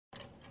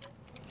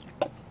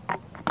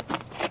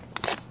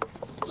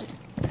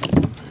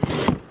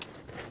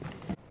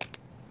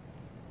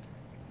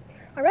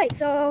Alright,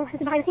 so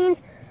this is behind the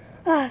scenes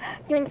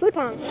doing food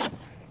pong.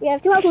 We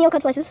have 2 jalapeno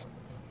cut slices.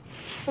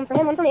 One for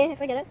him, one for me, if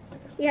I get it.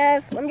 We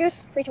have lemon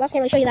juice for each of us.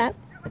 Can't really show you that.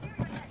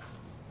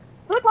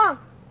 Food pong!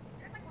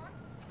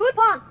 Food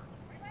pong!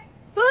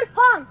 Food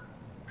pong!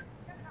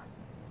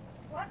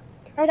 What?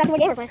 I was asking what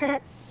game we're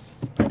playing.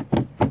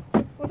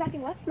 I was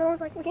asking what? No, I was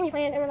like, what game are you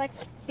playing? And we're like,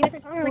 you guys play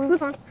pong? And we're like, food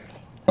pong.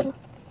 2,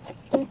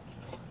 3,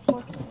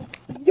 4.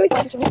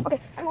 Okay,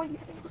 I'm going to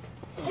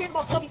here's the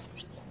ball. Love you.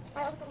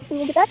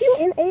 We'll get back to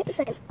you in a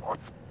second.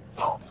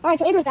 Alright,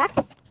 so Andrew's back.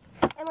 And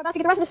we're about to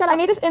get the rest of the set up. I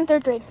made this in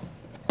 3rd grade.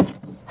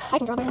 I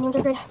can draw better than you in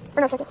 3rd grade.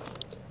 Or no, 2nd.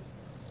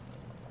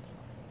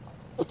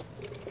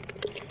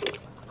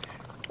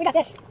 We got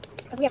this.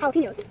 Because we have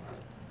jalapenos.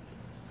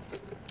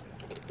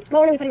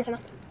 What are we putting this in?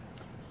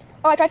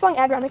 Oh, I tried spelling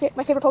Aggron,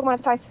 my favorite Pokemon at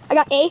the time. I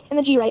got A and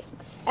the G right.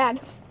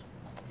 Aggron.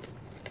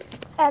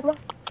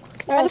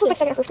 Alright, This was like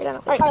 2nd or 1st grade, I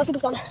don't know. Alright, let's get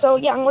this going. So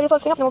yeah, I'm going to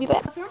flip thing up and we'll be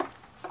back.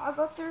 I'll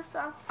go through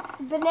some.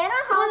 Banana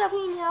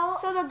jalapeno.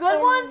 So the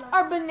good ones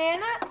are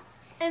banana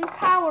and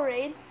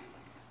Powerade.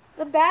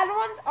 The bad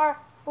ones are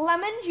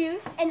lemon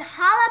juice, And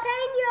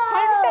jalapeno.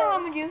 100%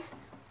 lemon juice,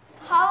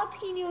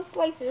 jalapeno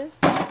slices.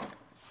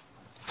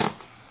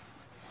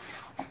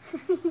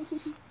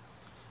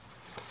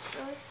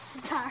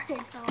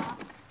 Powerade fell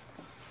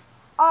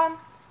off.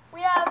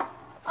 We have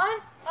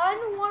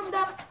unwarmed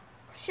up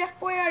Chef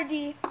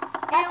Boyardee,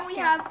 and we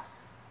have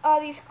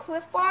these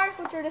Cliff Bars,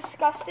 which are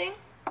disgusting.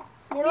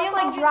 They look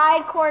like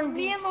dried corned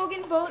Me beef. and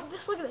Logan both.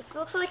 Just look at this. It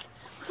looks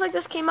like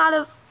this came out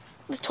of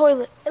the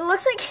toilet. It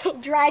looks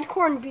like dried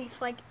corned beef,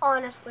 like,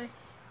 honestly.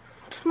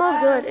 It smells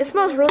good. It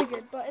smells really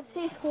good, but it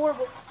tastes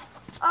horrible.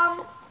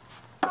 So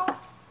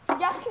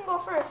Jess can go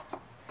first.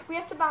 We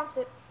have to bounce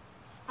it.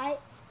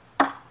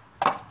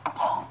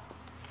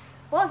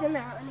 What was in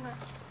there? Anyway.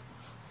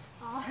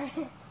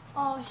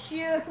 Oh,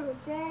 shoot.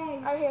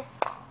 Dang. Right here.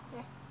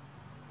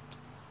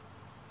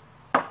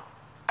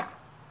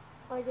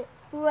 Like it.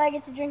 Ooh, I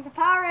get to drink the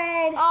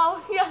Powerade.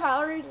 Oh, yeah,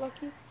 Powerade,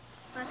 lucky.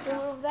 Let's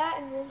Remove that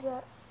and remove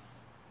that.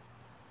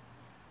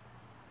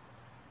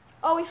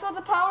 Oh, we filled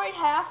the Powerade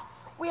half.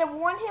 We have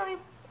 1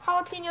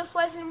 jalapeno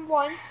slice in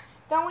 1.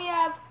 Then we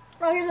have,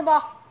 Oh, here's the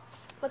ball.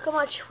 look how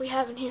much we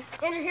have in here.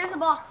 Andrew, here's the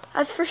ball.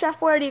 That's for Chef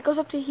Boyardee. It goes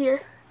up to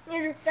here.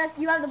 Andrew,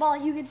 you have the ball.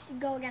 You get to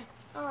go again.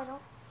 Oh, I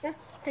don't. Yeah,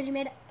 because you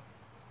made it.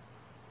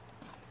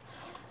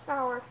 That's not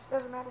how it works.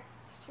 Doesn't matter.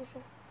 Sure.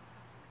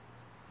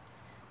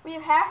 We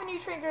have half a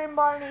nutrient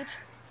bar in each.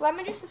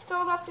 Lemon juice is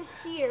filled up to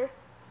here.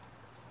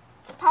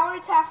 The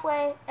Powerade's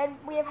halfway, and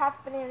we have half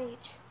a banana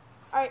each.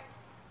 All right.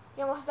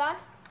 You almost done?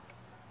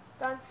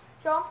 Done.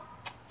 Show 'em.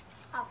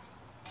 Oh.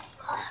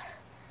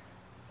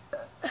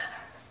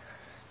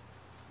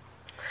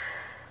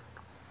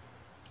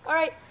 All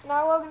right.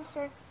 Now Logan's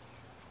turn.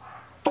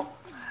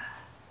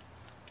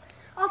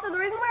 Also, the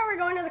reason why we're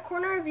going to the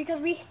corner is because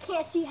we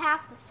can't see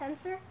half the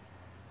sensor.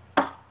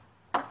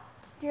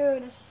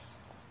 Dude, it's just...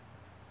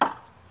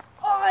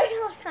 Oh, I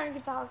was trying to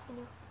get the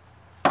jalapeno.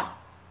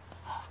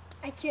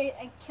 I killed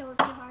it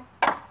too hard.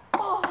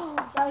 Oh,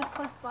 That was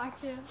Cliff Bar,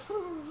 too.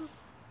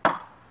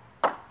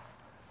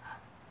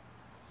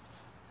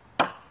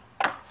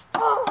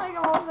 oh my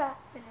God, what was that?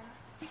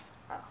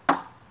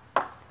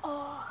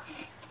 Oh.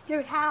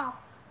 Dude, how?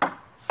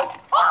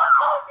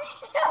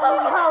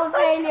 Oh,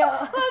 Jalapeno.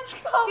 Let's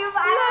go. Dude,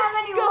 but I don't have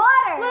any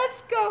water. Let's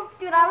go.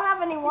 Dude, I don't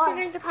have any You water. can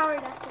drink the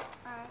Powerade after.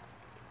 Alright.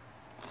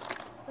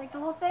 Like the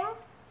whole thing?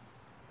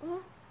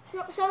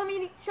 Show them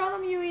eating. Show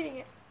them you eating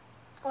it.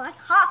 Oh, that's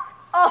hot.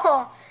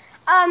 Oh.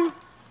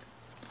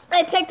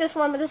 I picked this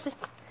one, but this is...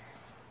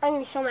 I'm gonna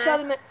be so mad. Show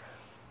them it.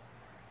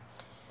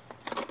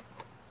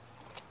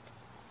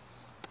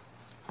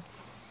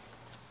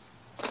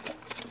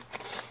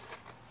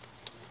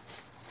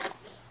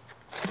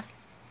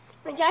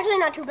 It's actually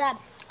not too bad.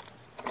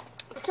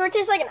 It sort of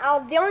tastes like an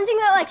olive. The only thing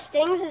that like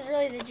stings is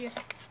really the juice.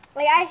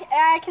 Like I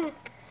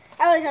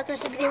really thought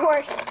this would be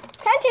worse.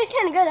 Kind of tastes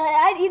kind of good.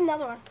 I'd eat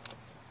another one.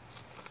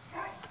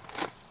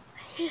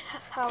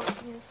 That's how it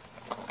is.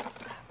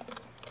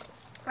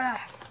 I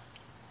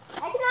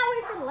cannot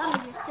wait for the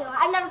lemon juice too.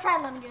 I've never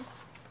tried lemon juice.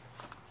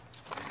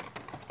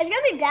 It's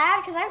gonna be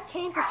bad because I have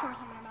cane for sores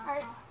in my mouth.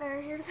 Alright,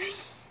 there, here's the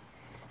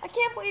I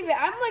can't believe it.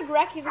 I'm like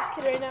wrecking this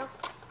kid right now.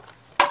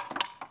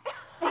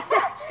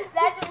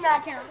 That does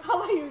not count. How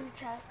about you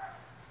try?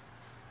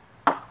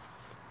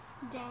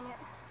 Dang it.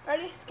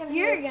 Ready? It's gonna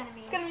You're be. gonna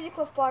be. It's gonna be the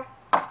Cliff Bar.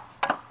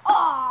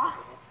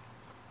 Oh.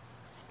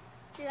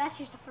 Dude, that's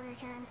just for your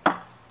turn.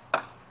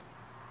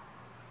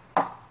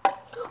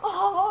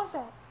 Oh, what was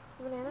that?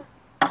 Banana.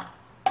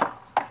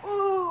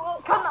 Ooh,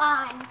 oh, Come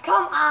on.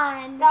 Come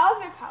on. that was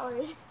my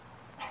Powerade.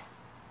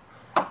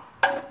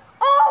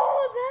 Oh, what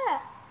was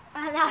that?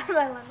 Not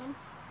my lemon.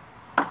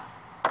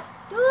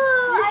 Dude,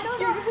 I don't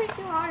You're know. going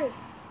too hard.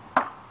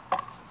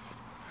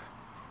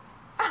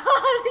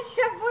 The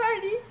Chef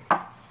Boyardee.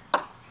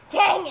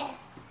 Dang it.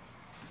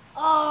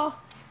 Oh.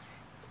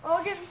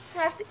 Logan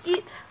has to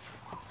eat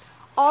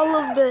all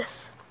of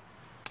this.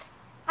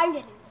 I'm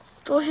getting this.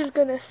 Delicious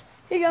goodness.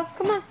 Here you go.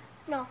 Come on.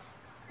 No.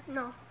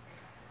 No.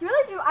 You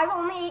realize I've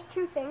only ate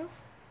 2 things?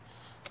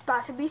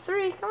 About to be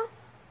 3. Come on.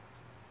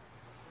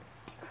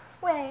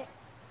 Wait.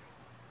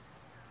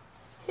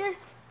 Here.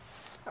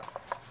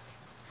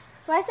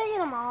 Do I say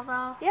them all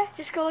though? Yeah,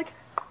 just go like,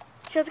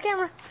 show the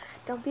camera.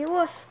 Don't be a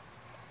wuss.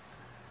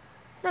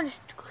 No, just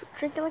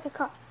drink it like a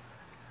cup.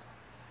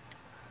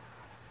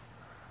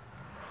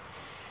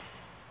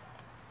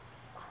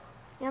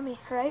 Yummy,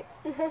 right?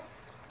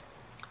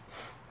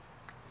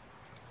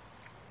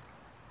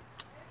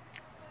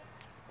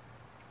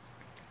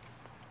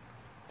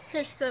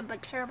 Tastes good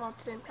but terrible at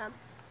the same time.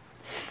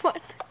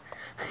 What?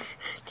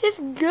 Tastes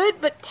good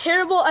but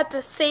terrible at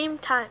the same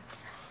time.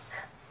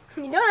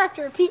 You don't have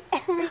to repeat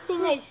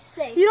everything I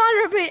say. You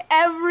don't have to repeat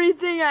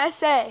everything I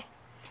say.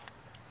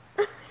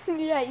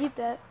 Yeah, eat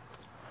that.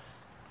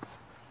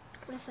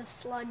 This is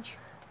sludge.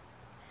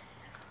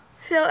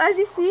 So as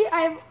you see,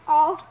 I have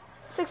all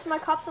 6 of my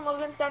cups and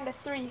Logan's down to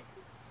 3.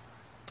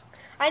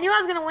 I knew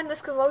I was gonna win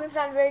this because Logan's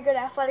not a very good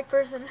athletic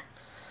person.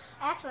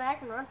 Actually, I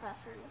can run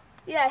faster than you.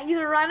 Yeah, he's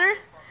a runner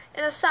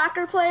and a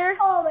soccer player.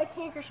 Oh, my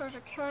canker sores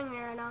are killing me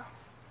right now.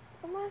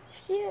 Come on,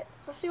 shit.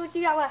 Let's see what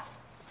you got left.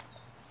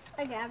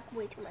 Okay, I have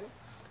way too many.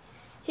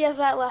 He has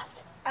that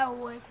left. I have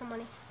way too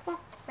many.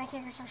 My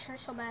canker sores hurt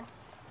so bad.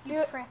 Do You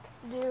it. prick.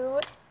 Do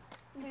it.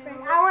 You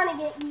prick. I want to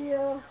get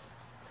you.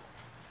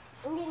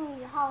 I'm getting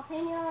you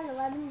jalapeno and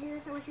lemon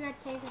juice. I wish you had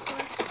canker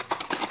sores.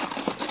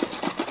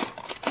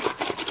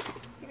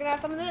 You're gonna have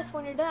some of this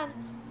when you're done.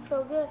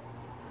 So good.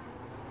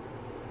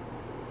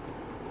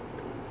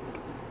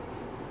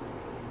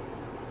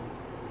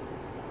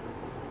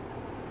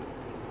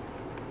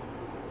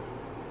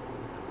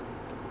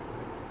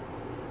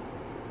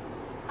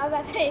 How's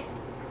that taste?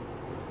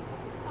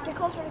 Get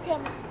closer to the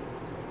camera.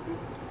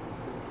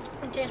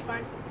 It tastes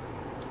fine.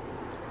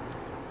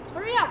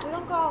 Hurry up, we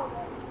don't go all of it.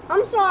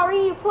 I'm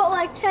sorry, you put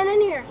like 10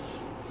 in here.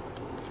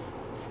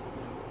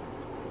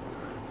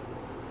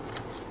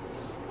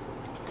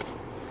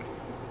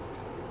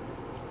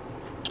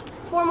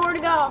 Four more to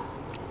go.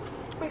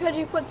 Because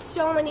you put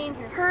so many in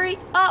here. Hurry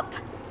up.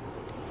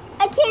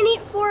 I can't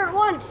eat 4 at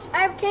once. I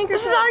have canker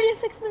This is sores. already a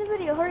 6-minute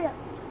video. Hurry up.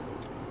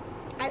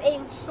 I've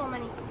eaten so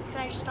many.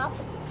 Can I just stop?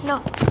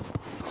 No.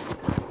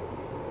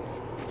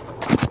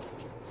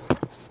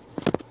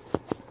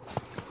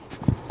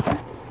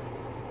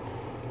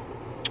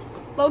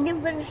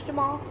 Logan finished them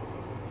all.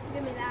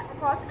 Give me that.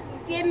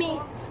 Give me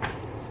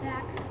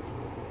that.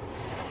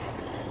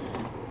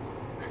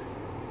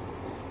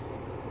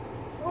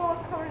 Oh,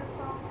 it's covered in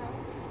sauce now.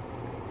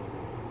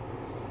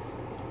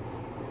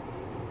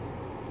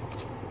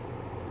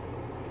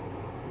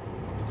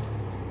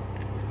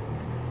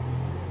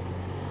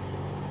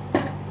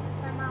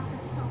 My mouth is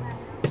so bad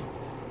now.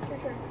 It's your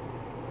turn.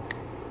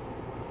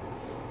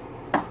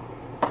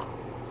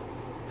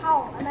 How?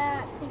 I'm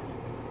not sleeping.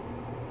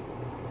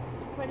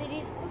 Ready to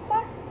eat the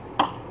bar?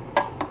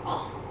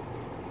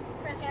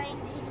 Frick, I ain't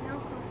eating no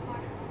close bar.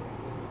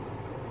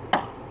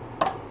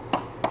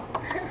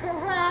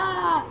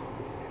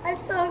 I'm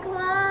so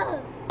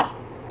close.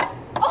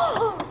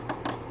 Oh!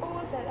 What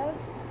was that? That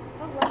was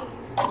lemon.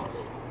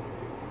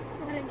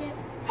 I'm gonna get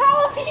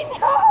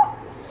Jalapeno!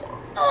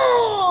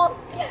 Oh!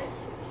 Yes.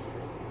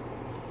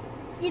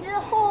 You did a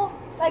whole,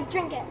 like,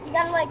 drink it. You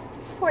gotta, like,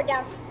 pour it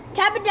down.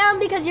 Tap it down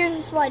because yours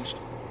is sludged.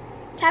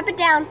 Tap it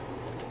down.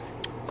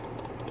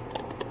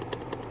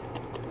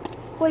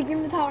 Wait, give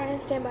me the power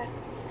and stand by.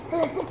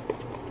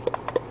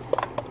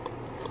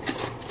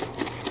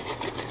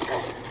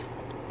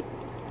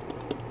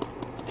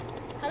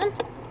 Coming?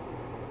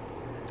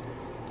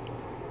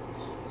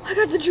 I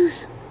got the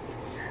juice.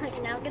 Okay,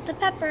 now get the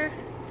pepper.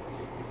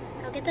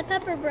 Now get the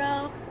pepper,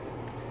 bro.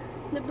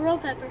 The bro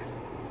pepper.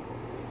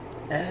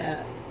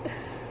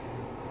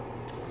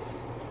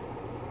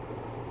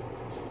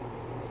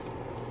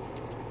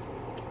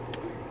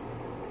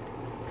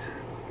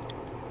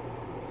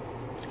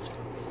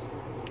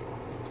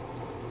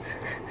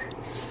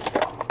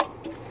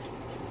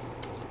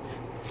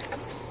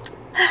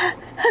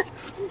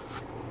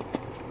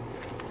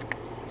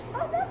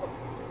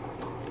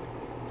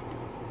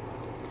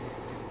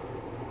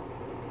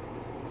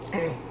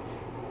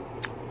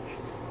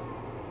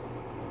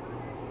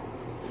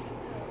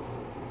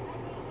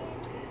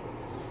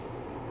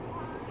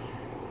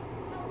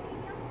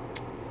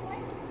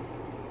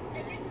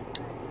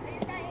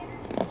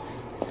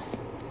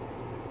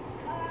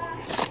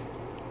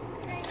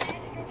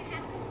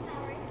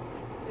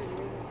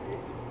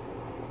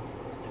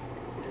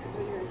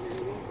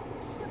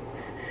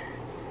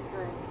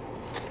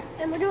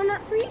 And we're doing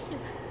that for YouTube.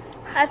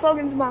 That's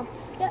Logan's mom.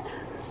 Yeah.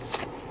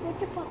 Make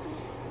the puppies.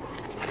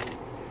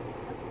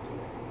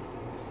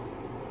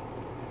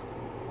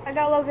 I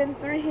got Logan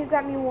 3, he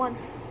got me 1.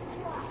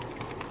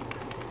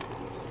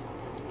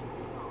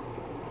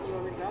 You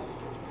want me to go?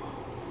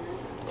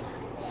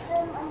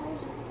 I'm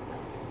losing.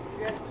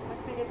 You guys,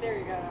 let's take it there.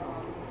 You gotta, snap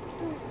on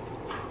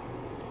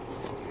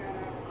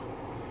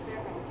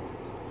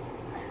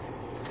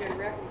it. You gotta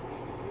wrap it.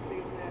 Let's take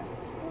it to that.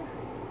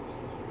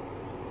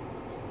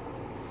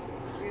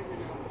 You guys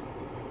are going.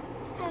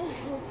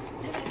 I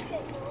got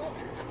hit in the lip.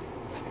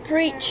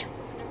 Preach.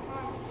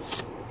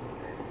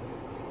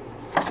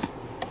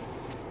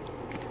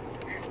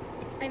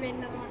 made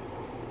another one.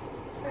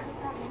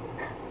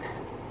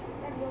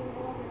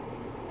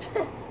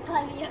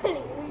 Ravioli.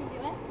 Will you do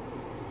it?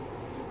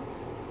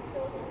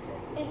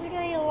 This is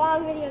gonna be a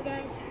long video,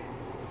 guys.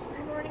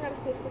 I'm running out of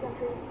space with that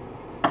hurry.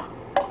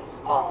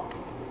 Oh!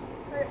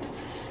 Hurry up.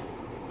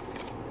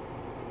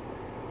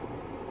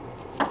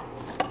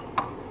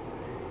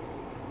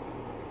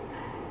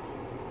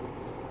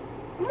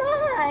 Come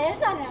on, it's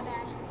not that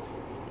bad.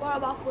 Wow,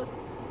 about flip.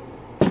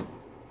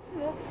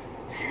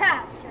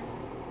 Ha! It's turn.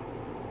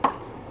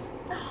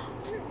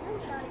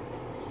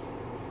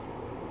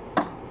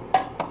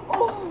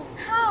 Oh,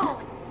 how?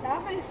 That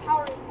was my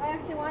power. I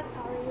actually want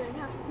power right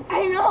now.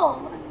 I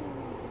know.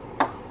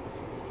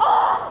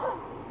 Oh!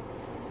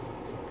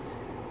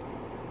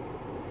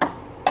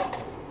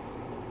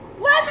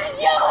 Lemon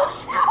juice!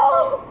 No!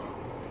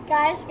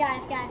 Guys.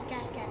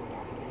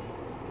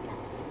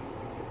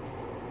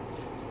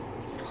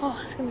 Oh,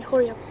 it's gonna be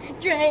hurry up.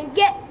 Drink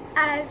it.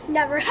 I've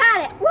never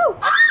had it. Woo!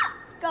 Ah!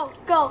 Go.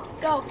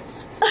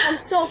 I'm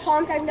so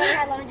pumped. I've never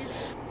had lemon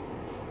juice.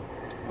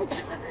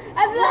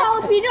 After the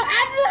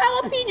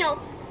jalapeno.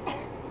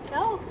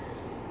 No.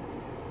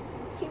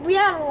 We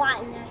have a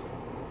lot in there.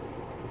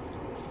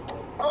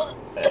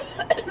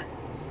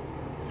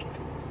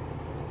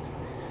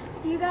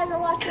 You guys are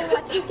watching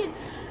what two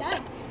kids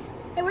died.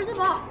 Hey, where's the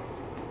ball?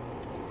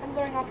 I'm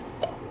throwing up.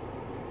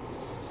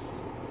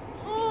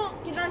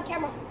 Get it on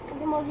camera.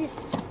 Get more views.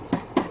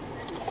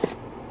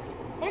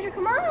 Andrew,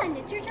 come on.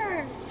 It's your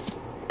turn.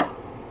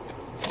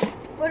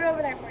 Put it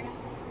over there for you.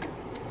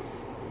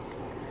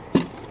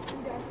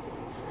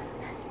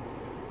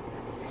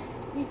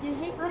 You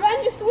dizzy?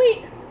 Revenge is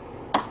sweet.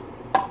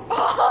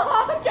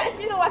 Oh, I'm trying to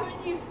get the lemon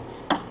juice.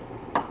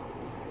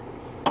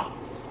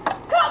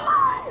 Come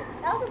on!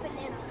 That was a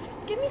banana.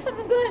 Give me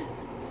something good.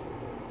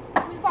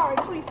 Give me the power,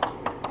 please.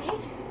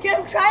 Dude,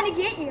 I'm trying to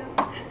get you.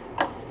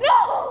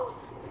 No!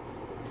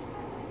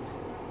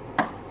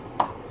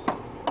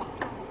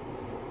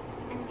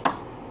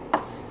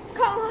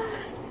 Come on.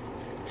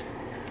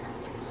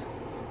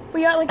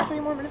 We got like 3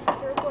 more minutes to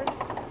record.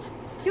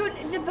 Dude,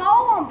 the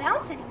ball won't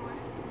bounce anymore.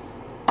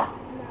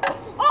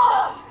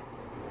 Oh!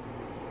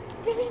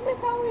 Give me my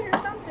power or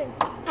something.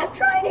 I'm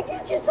trying to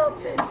get you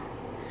something.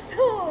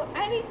 Oh,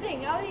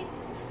 anything. I'll eat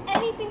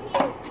anything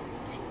here.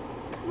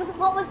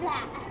 What was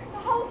that? The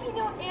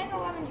jalapeno and the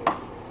lemon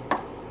juice.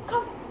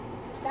 Come.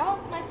 That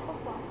was my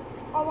football.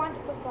 I want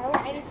the football. I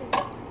want anything.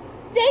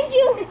 Thank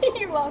you.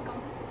 You're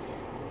welcome.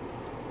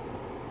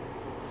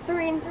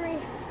 3 and 3.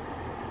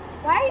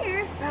 Why are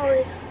yours?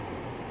 Powered.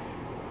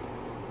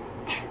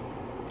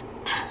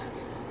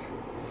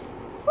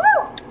 Woo!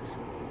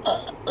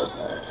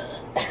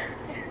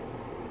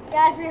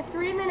 Guys, we have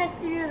 3 minutes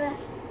to do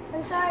this.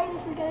 I'm sorry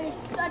this is going to be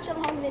such a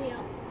long video,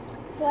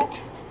 but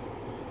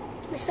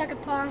we suck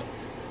at Pong.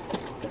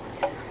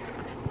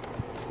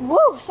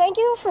 Woo! Thank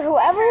you for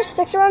whoever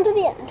sticks around to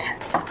the end.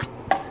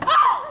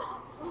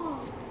 Oh.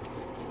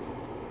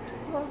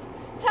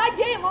 Tie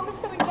game. Moment's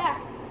coming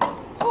back.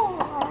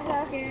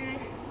 Oh, Dude.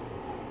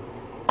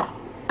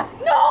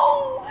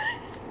 no!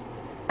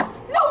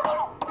 No!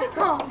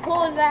 Oh, what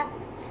was that?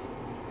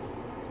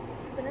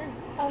 Banana.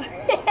 Oh.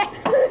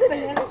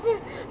 Banana.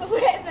 That's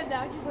what I said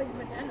now. Just like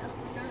banana.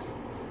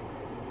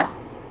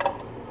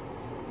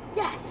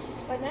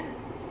 Yes! Banana.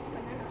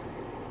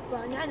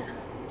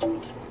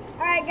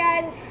 Alright,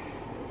 guys.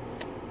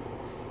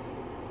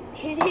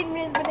 He's eating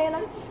his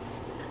banana.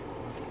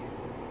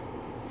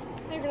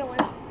 You're gonna win.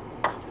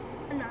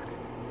 I'm not.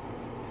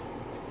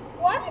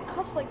 Why are my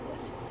cups like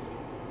this?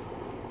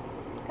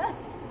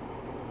 Gus.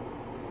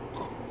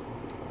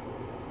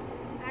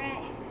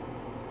 Alright.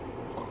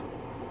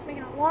 Let's make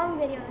it a long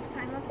video this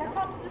time. Let's go. That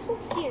cup, this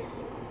one's here.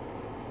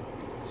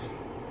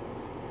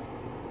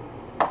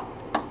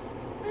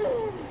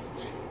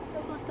 So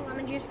close to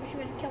lemon juice, wish we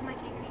would have killed my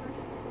fingers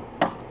first.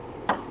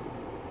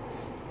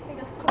 There you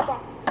go. Cup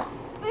on.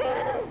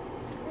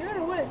 You're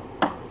gonna win.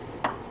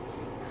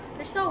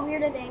 They're so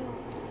weird at the angle.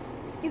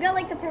 You got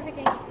like the perfect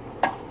angle.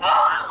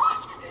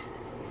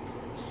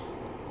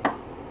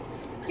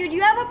 Dude,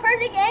 you have a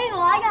perfect angle.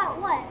 I got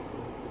what?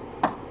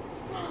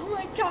 Oh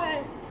my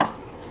god.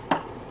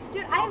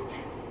 Dude,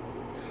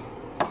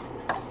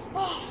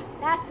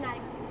 that's not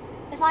even.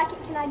 If I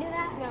can I do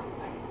that? No.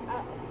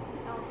 I'll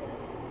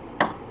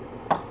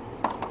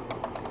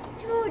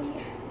do it.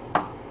 Dude,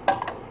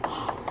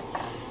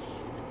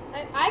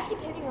 I keep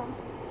hitting them.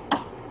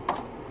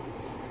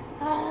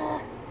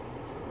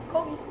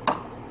 Kobe.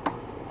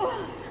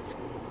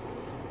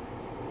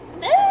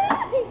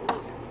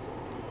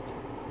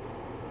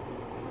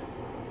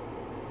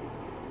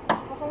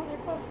 My phones are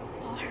close.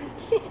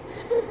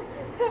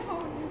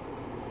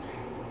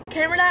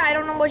 Camera die, I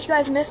don't know what you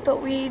guys missed,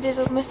 but we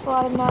missed a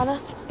lot of nada.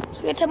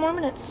 So we got 10 more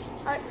minutes.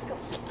 Alright, go.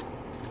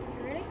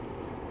 you ready?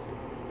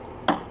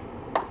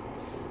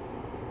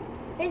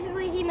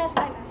 Basically, he missed,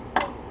 I missed.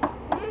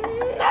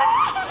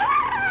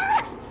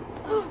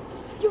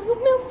 You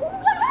remember?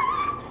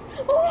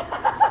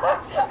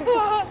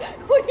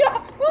 Oh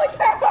yeah!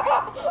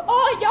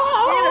 Oh yeah!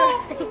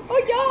 Oh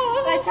yeah!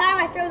 By the time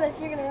I throw this,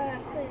 you're gonna run out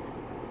of space.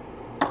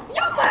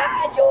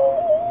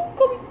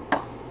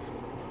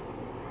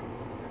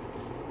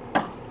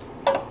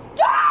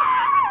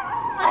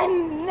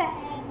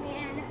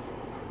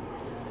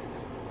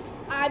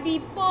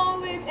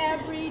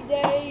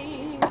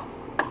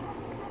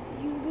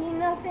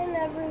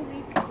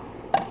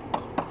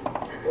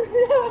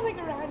 was like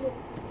around it.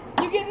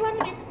 You get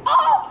lemon juice.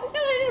 Oh! No,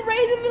 they just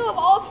right in the middle of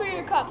all three of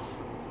your cups.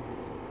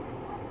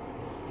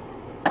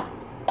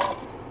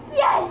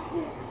 Yes!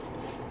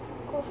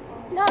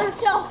 No,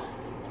 Rachel.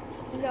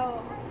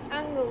 No,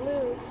 I'm gonna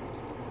lose.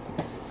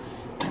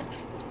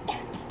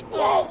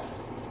 Yes!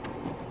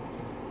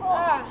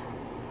 Ah.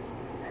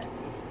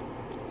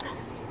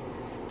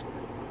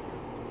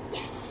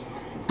 Yes!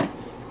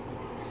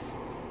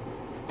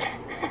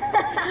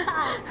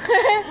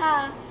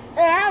 And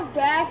our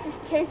bag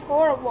just tastes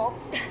horrible.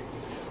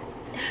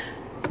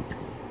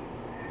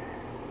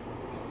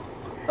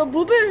 The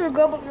blueberries are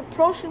good, but the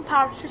protein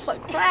powder tastes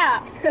like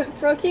crap.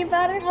 Protein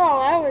powder?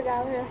 No, there we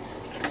go. Here.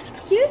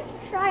 Can you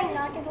try and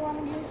not get the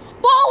lemon juice?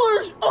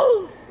 Ballers!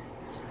 Oh!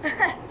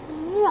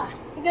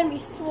 You're gonna be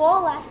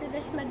swole after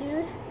this, my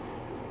dude.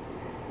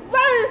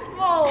 Very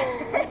small.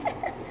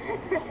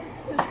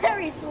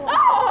 Very swole.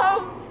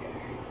 Oh!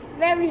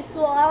 Very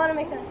swole. I want to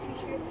make that a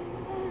t-shirt.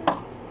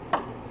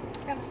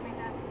 I must make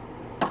that.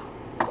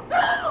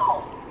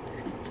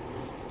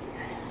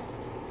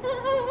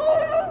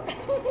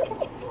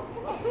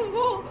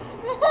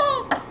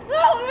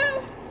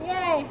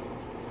 Yay.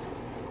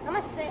 I'm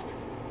gonna sit.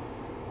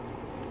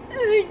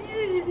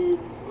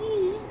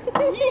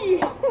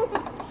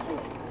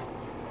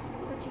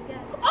 What you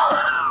got?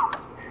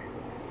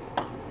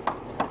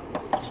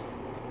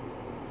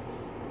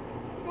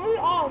 Move it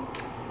on.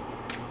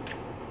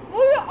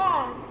 Move it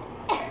on.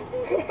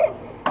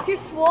 You're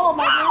swole,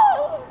 my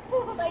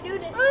dude. My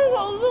dude is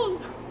swole.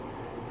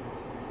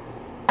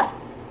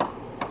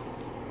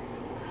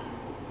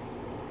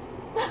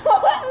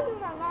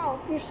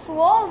 You're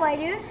swole, my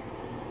dude.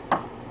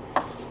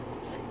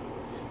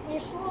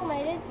 You're swole,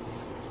 my dudes.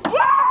 You're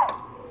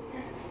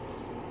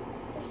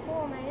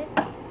swole, my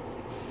dudes.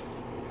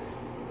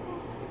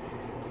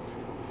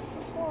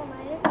 You're swole,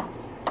 my dudes.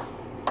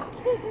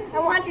 I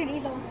want you to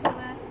eat them so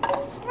bad.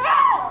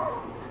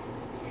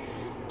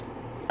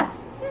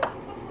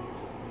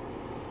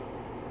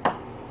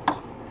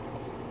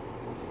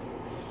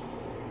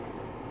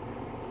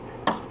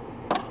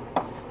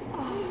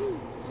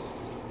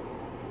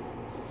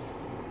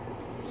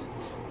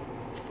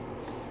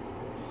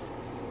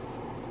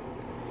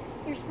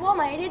 You're swole,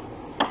 my dudes.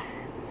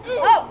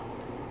 Oh!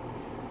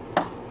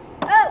 Oh!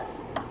 Oh!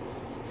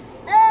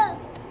 Oh!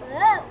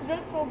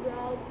 That's so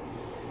bad.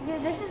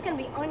 Dude, this is gonna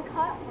be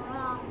uncut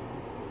raw.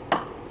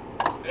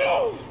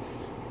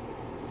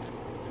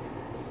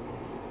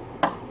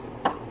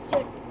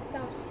 Dude,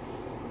 that was.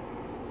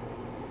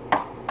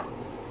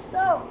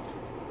 So,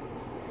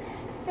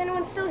 if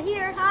anyone's still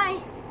here, hi.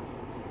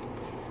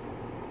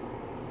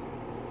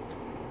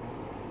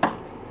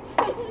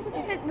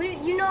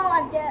 You know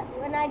I've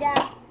when I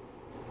die,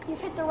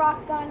 you've hit the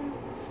rock bottom.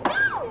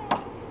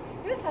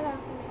 You thought I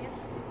was gonna get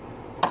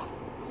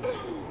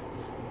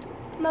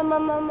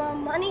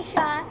money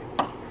shot.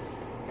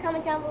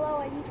 Comment down below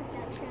what you took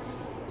that channel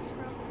was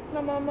from.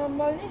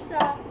 Money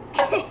shot.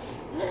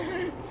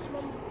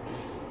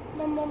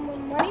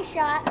 Money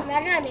shot.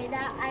 Imagine I made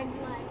that.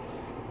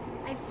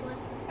 I'd flip.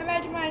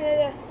 Imagine mine did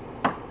this.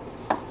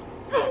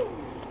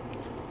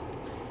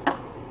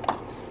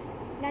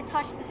 And I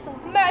touched the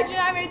silicone. Imagine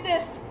I made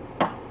this.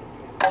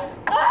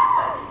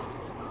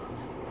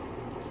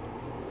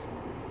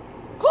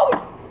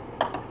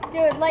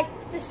 Dude, like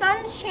the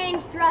sun's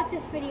changed throughout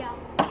this video.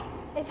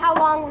 It's how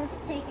long we're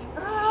taking.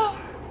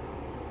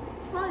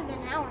 Probably been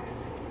an hour.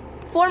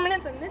 4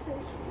 minutes and this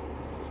is.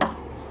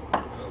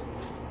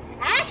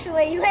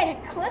 Actually, you made a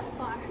Cliff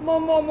Bar.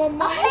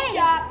 Money Hey!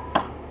 shot.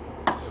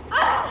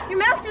 Your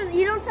mouth does.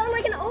 You don't sound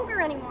like an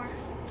ogre anymore.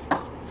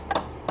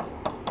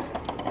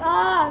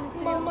 Ah,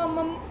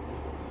 money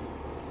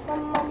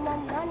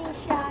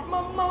shot.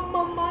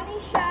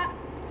 Money shot.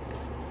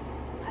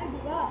 I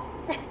give up.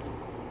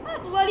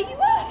 I'm bloody give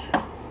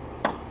up.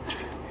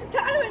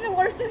 That would have been the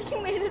worst if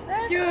you made it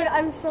there. Dude,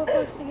 I'm so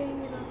close to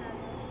getting you those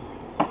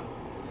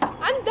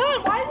I'm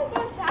done. Why is it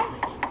going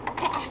sideways?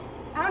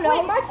 I don't know.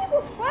 Wait, my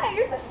table's flat.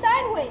 Yours is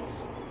sideways.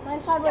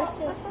 Mine's sideways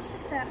too. Let's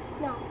fix that.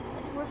 No,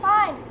 we're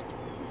fine.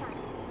 We're fine.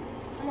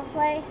 I'm gonna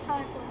play how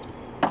I play.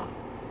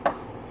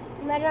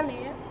 Imagine I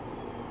made it.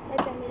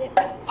 Maybe I made it.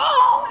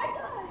 Oh my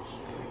gosh.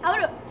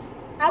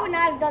 I would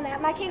not have done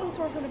that. My cable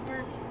source would have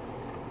burnt.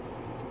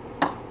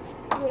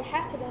 You would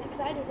have to do it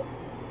because I did it.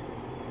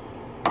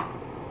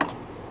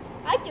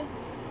 I do.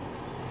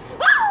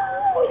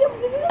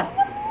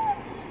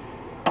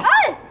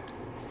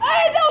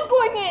 Hey, that was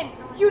going in.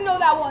 You know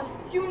that was.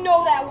 You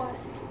know that was.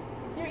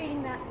 You're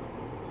eating that.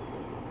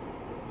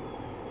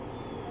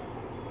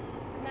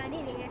 I'm not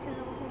eating it because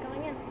it wasn't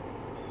going in.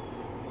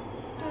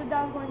 Dude,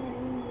 that was going in. You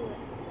knew it.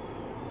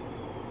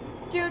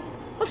 Dude,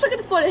 let's look at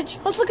the footage.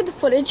 Let's look at the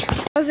footage.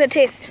 How does it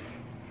taste?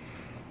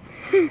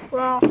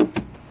 Wow. Can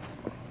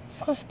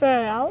I spit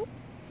it out?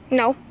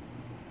 No.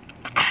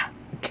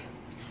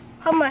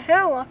 How'd my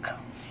hair look?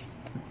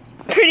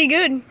 Pretty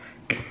good.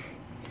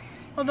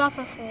 What about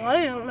this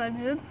lighting, my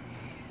dude?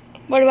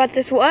 What about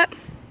this what?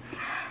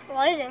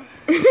 Lighting.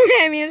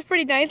 I mean, it's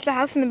pretty nice. The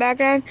house in the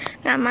background.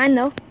 Not mine,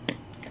 though.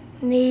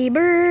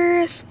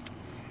 Neighbors.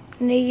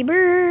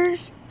 Neighbors.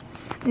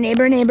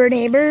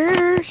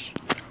 Neighbors.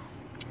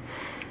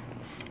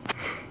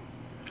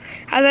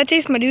 How's that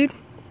taste, my dude?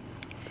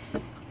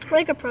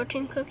 Like a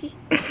protein cookie.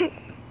 Is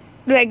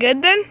that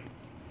good then?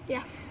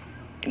 Yeah.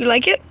 You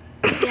like it?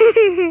 Yeah.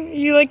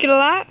 You like it a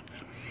lot?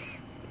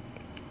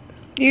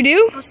 You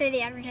do? I'll say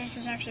the advertisement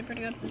is actually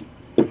pretty good.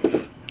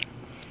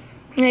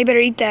 Yeah, you better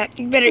eat that.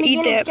 You better eat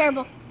It's that.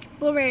 terrible.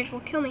 Blueberries will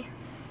kill me.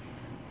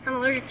 I'm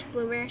allergic to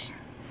blueberries.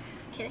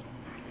 Kidding.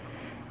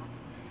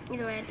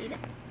 Either way, I'd eat it.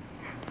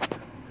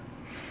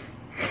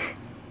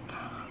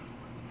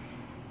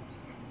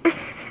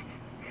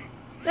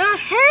 The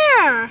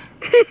hair!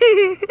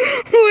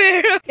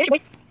 Where? There's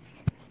wait.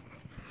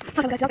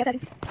 Come on, guys, I'll get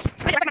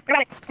that.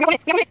 Grab it. Come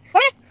here.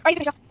 Alright, you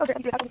finish up. Oh, sure.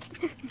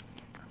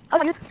 I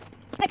was on mute.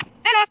 Hey,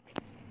 Anna!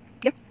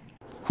 Yep.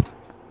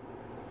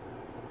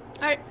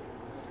 Alright.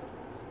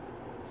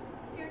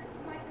 Here,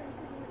 my turn.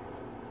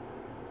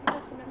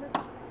 Just remember.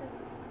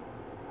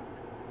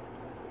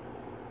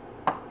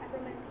 After a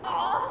minute.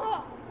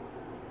 Oh!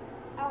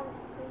 Ow.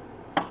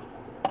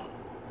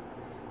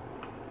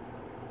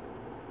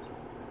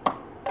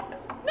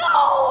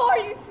 No! Are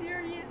you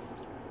serious?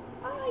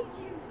 Are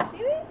you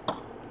serious?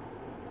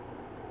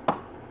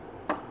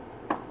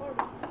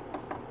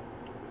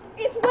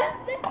 It's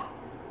Wednesday.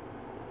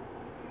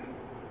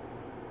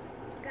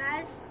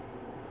 Guys,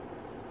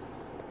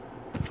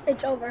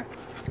 it's over.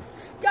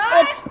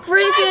 Guys, It's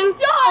freaking I'm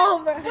done.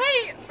 over.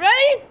 Wait,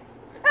 ready?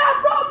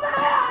 Afro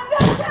Man!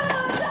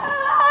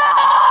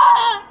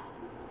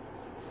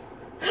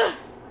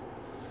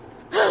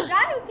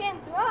 Guy who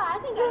can't throw, I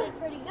think I did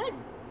pretty good.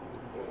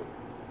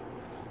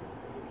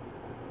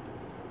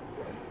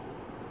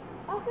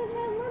 How could I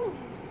have lemon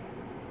juice?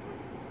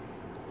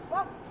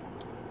 Well,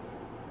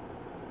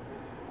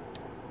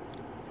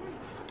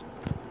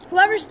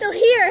 whoever's still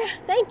here,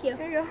 thank you.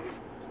 Here you go.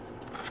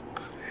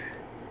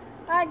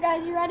 Alright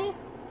guys, you ready?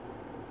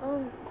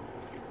 Oh,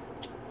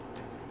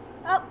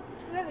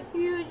 we have a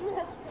huge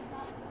mess.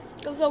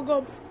 It's so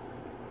good.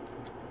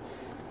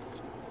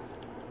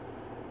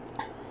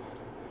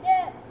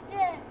 Yeah.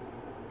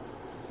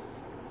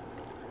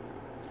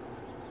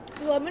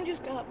 The lemon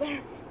just got better.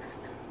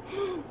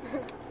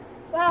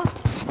 Well,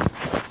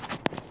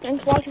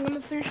 Thanks for watching. I'm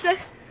gonna finish this.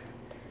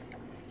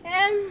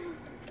 and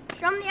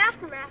show them the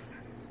aftermath.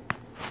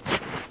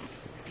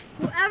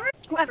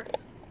 Whoever.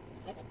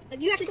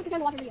 Like, you actually took the time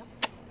to watch the video.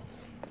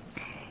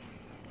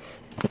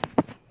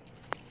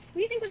 Who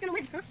do you think was gonna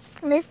win, huh?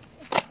 Me?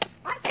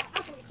 I thought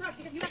absolutely crushed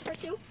because you got the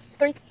first two.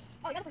 3.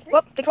 Oh, you got the first three.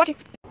 Well, thanks for watching.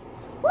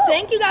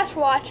 Thank you guys for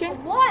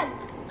watching. One.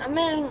 I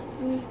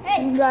mean,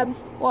 Hey. grab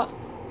what?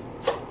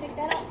 Pick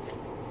that up.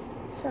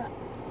 Shut up.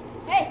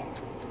 Hey.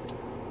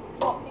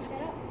 Oh, pick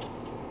that up.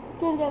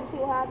 Turn down see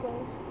what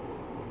happens.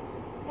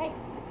 Hey.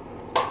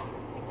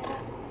 Pick that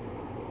up.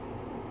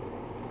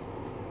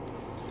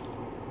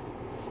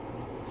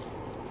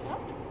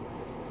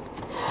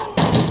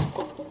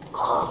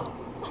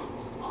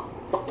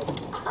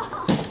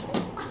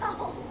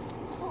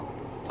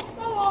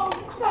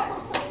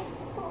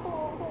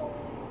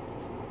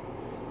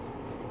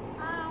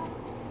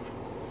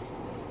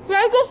 Can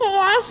I go for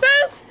last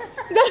time?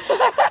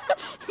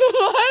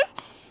 What?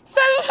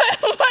 Sometime.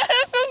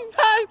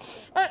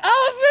 And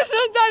I'll see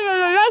sometime in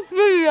the next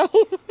video.